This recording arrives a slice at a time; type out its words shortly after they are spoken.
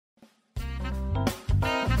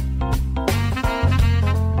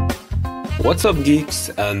What's up geeks,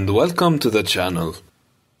 and welcome to the channel.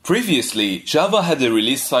 Previously, Java had a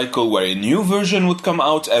release cycle where a new version would come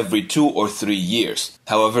out every 2 or 3 years.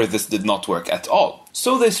 However, this did not work at all,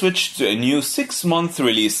 so they switched to a new 6-month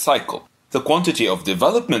release cycle. The quantity of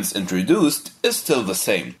developments introduced is still the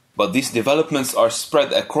same, but these developments are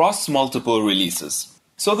spread across multiple releases.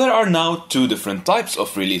 So there are now 2 different types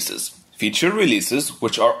of releases. Feature releases,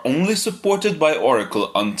 which are only supported by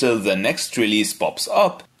Oracle until the next release pops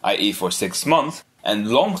up, i.e. for 6 months, and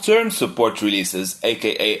long-term support releases,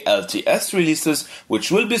 aka LTS releases, which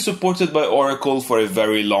will be supported by Oracle for a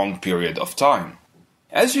very long period of time.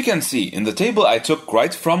 As you can see in the table I took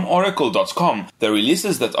right from oracle.com, the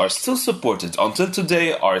releases that are still supported until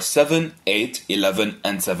today are 7, 8, 11,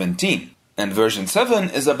 and 17. And version 7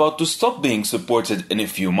 is about to stop being supported in a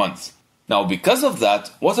few months. Now, because of that,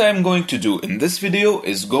 what I am going to do in this video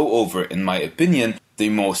is go over, in my opinion, the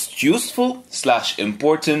most useful /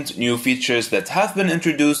 important new features that have been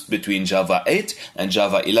introduced between Java 8 and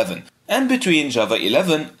Java 11, and between Java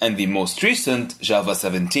 11 and the most recent Java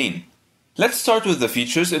 17. Let's start with the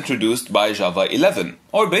features introduced by Java 11,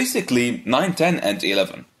 or basically 9, 10, and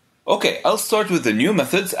 11. Okay, I'll start with the new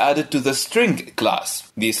methods added to the string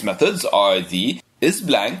class. These methods are the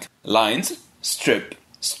isBlank, lines, strip,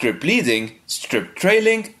 strip leading, strip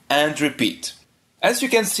trailing, and repeat. As you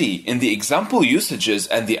can see in the example usages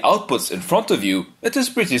and the outputs in front of you, it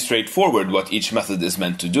is pretty straightforward what each method is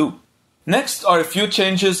meant to do. Next are a few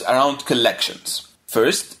changes around collections.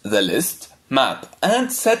 First, the list, map,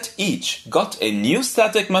 and set each got a new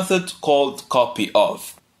static method called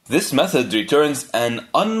copyOf. This method returns an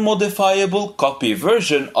unmodifiable copy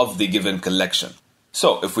version of the given collection.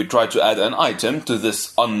 So, if we try to add an item to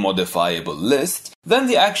this unmodifiable list, then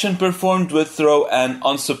the action performed will throw an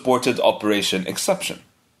unsupported operation exception.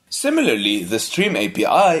 Similarly, the Stream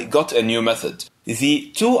API got a new method, the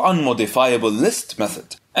toUnmodifiableList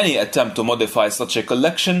method. Any attempt to modify such a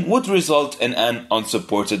collection would result in an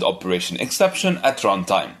unsupported operation exception at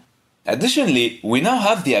runtime. Additionally, we now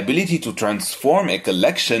have the ability to transform a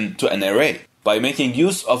collection to an array by making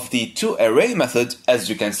use of the toArray method, as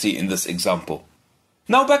you can see in this example.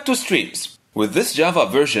 Now back to streams. With this Java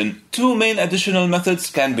version, 2 main additional methods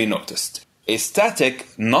can be noticed. A static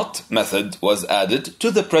not method was added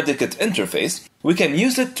to the predicate interface. We can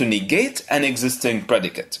use it to negate an existing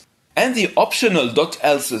predicate. And the optional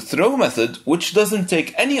 .else throw method, which doesn't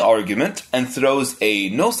take any argument and throws a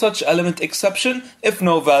no such element exception if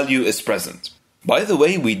no value is present. By the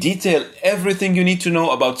way, we detail everything you need to know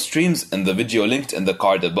about streams in the video linked in the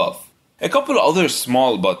card above. A couple other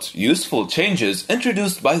small but useful changes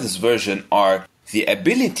introduced by this version are the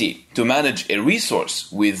ability to manage a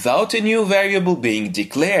resource without a new variable being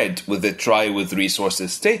declared with the try with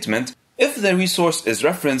resources statement if the resource is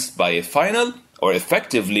referenced by a final or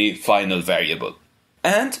effectively final variable,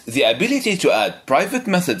 and the ability to add private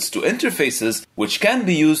methods to interfaces which can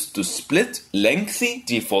be used to split lengthy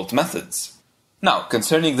default methods. Now,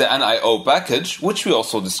 concerning the NIO package, which we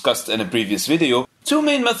also discussed in a previous video, 2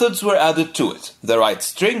 main methods were added to it, the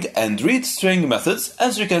writeString and readString methods,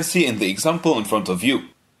 as you can see in the example in front of you.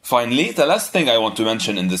 Finally, the last thing I want to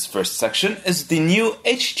mention in this first section is the new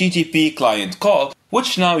HTTP client call,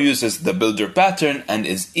 which now uses the builder pattern and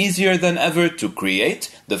is easier than ever to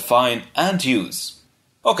create, define, and use.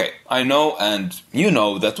 Okay, I know and you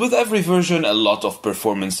know that with every version a lot of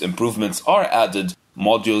performance improvements are added,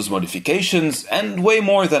 modules modifications, and way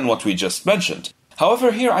more than what we just mentioned.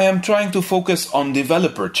 However, here I am trying to focus on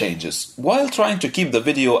developer changes, while trying to keep the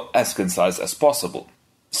video as concise as possible.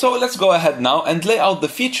 So let's go ahead now and lay out the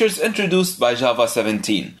features introduced by Java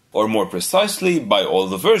 17, or more precisely, by all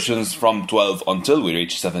the versions from 12 until we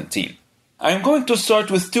reach 17. I am going to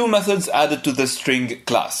start with 2 methods added to the string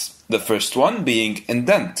class. The first one being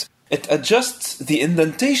indent. It adjusts the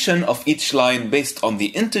indentation of each line based on the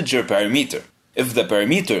integer parameter. If the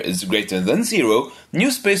parameter is greater than 0, new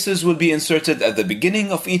spaces will be inserted at the beginning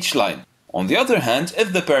of each line. On the other hand,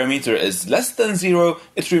 if the parameter is less than 0,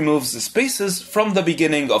 it removes the spaces from the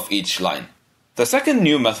beginning of each line. The second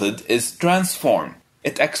new method is transform.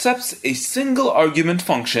 It accepts a single argument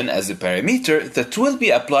function as a parameter that will be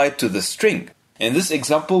applied to the string. In this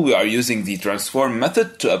example, we are using the transform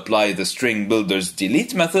method to apply the string builder's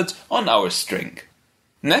delete method on our string.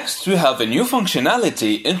 Next, we have a new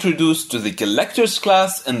functionality introduced to the collectors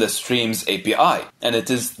class in the Streams API, and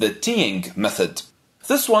it is the teeing method.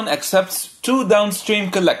 This one accepts 2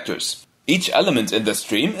 downstream collectors. Each element in the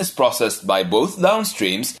stream is processed by both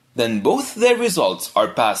downstreams, then both their results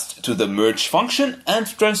are passed to the merge function and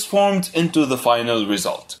transformed into the final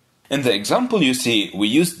result. In the example you see, we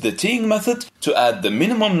used the teeing method to add the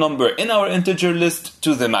minimum number in our integer list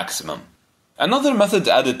to the maximum. Another method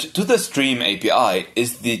added to the Stream API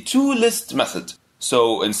is the toList method.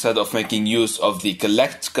 So instead of making use of the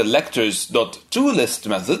collectors.toList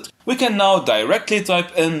method, we can now directly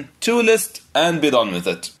type in toList and be done with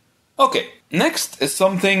it. Okay, next is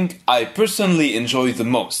something I personally enjoy the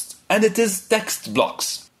most, and it is text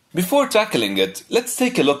blocks. Before tackling it, let's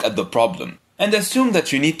take a look at the problem and assume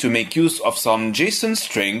that you need to make use of some JSON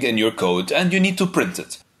string in your code and you need to print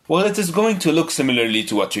it. Well, it is going to look similarly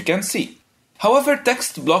to what you can see. However,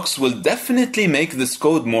 text blocks will definitely make this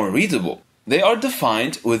code more readable. They are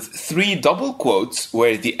defined with 3 double quotes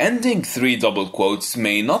where the ending 3 double quotes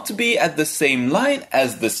may not be at the same line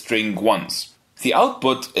as the string ones. The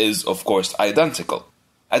output is, of course, identical.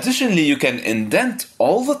 Additionally, you can indent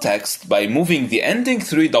all the text by moving the ending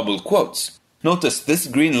 3 double quotes. Notice this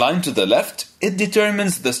green line to the left, it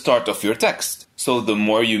determines the start of your text. So the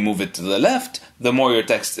more you move it to the left, the more your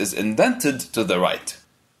text is indented to the right.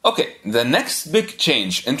 Okay, the next big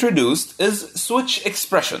change introduced is switch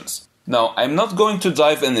expressions. Now, I'm not going to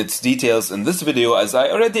dive in its details in this video as I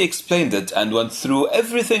already explained it and went through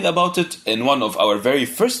everything about it in one of our very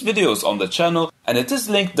first videos on the channel, and it is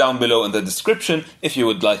linked down below in the description if you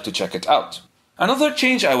would like to check it out. Another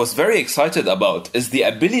change I was very excited about is the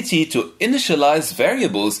ability to initialize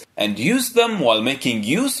variables and use them while making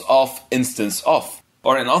use of instance of,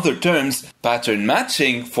 or in other terms, pattern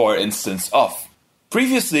matching for instance of.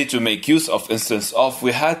 Previously, to make use of instance of,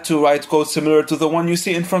 we had to write code similar to the one you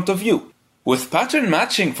see in front of you. With pattern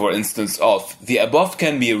matching for instance of, the above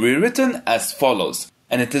can be rewritten as follows,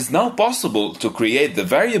 and it is now possible to create the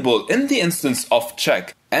variable in the instance of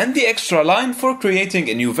check and the extra line for creating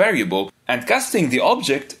a new variable, and casting the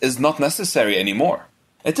object is not necessary anymore.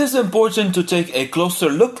 It is important to take a closer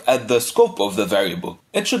look at the scope of the variable.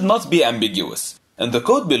 It should not be ambiguous. In the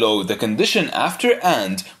code below, the condition after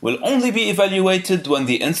AND will only be evaluated when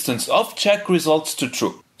the instance of check results to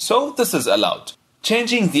true. So this is allowed.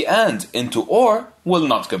 Changing the AND into OR will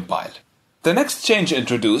not compile. The next change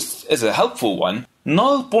introduced is a helpful one,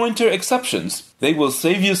 null pointer exceptions. They will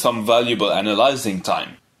save you some valuable analyzing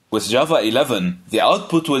time. With Java 11, the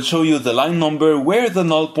output will show you the line number where the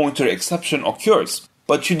null pointer exception occurs,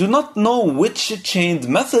 but you do not know which chained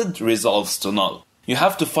method resolves to null. You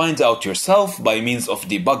have to find out yourself by means of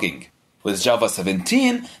debugging. With Java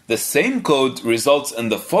 17, the same code results in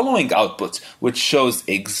the following output, which shows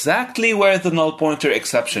exactly where the null pointer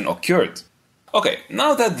exception occurred. Okay,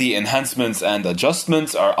 now that the enhancements and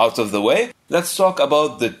adjustments are out of the way, let's talk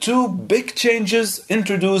about the 2 big changes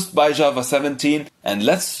introduced by Java 17, and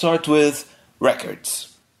let's start with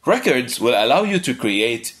records. Records will allow you to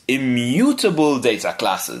create immutable data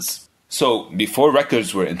classes. So, before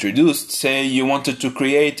records were introduced, say you wanted to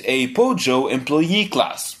create a Pojo employee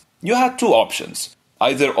class. You had 2 options.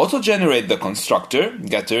 Either auto-generate the constructor,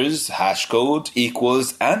 getters, hashcode,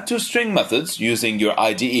 equals, and toString methods using your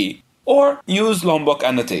IDE, or use Lombok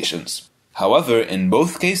annotations. However, in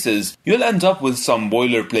both cases, you'll end up with some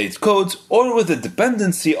boilerplate code or with a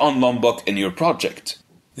dependency on Lombok in your project.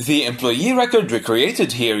 The employee record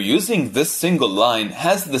recreated here using this single line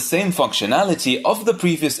has the same functionality of the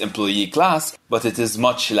previous employee class, but it is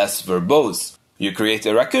much less verbose. You create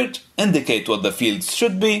a record, indicate what the fields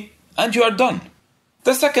should be, and you are done.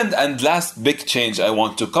 The second and last big change I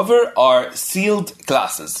want to cover are sealed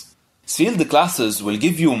classes. Sealed classes will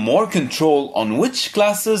give you more control on which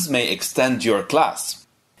classes may extend your class.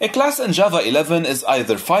 A class in Java 11 is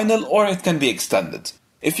either final or it can be extended.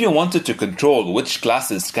 If you wanted to control which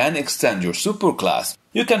classes can extend your superclass,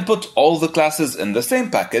 you can put all the classes in the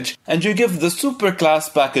same package and you give the superclass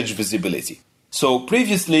package visibility. So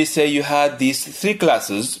previously, say you had these 3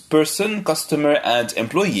 classes, person, customer, and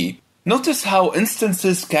employee. Notice how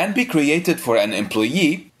instances can be created for an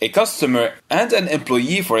employee, a customer, and an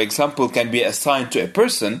employee, for example, can be assigned to a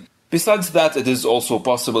person. Besides that, it is also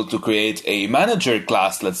possible to create a manager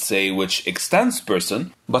class, let's say, which extends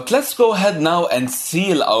person. But let's go ahead now and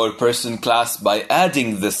seal our person class by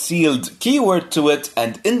adding the sealed keyword to it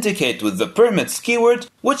and indicate with the permits keyword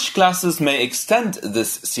which classes may extend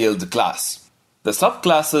this sealed class. The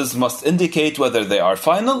subclasses must indicate whether they are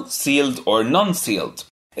final, sealed, or non-sealed.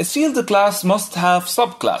 A sealed class must have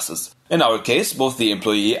subclasses. In our case, both the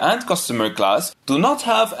employee and customer class do not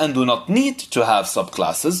have and do not need to have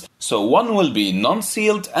subclasses, so one will be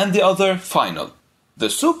non-sealed and the other final. The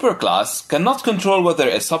superclass cannot control whether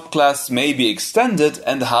a subclass may be extended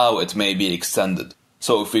and how it may be extended.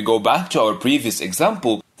 So if we go back to our previous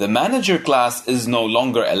example, the manager class is no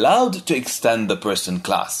longer allowed to extend the person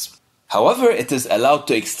class. However, it is allowed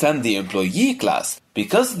to extend the employee class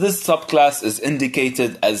because this subclass is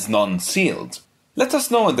indicated as non-sealed. Let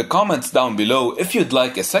us know in the comments down below if you'd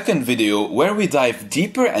like a second video where we dive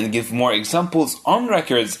deeper and give more examples on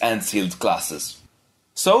records and sealed classes.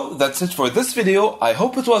 So that's it for this video. I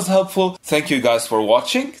hope it was helpful. Thank you guys for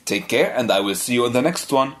watching. Take care and I will see you in the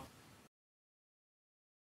next one.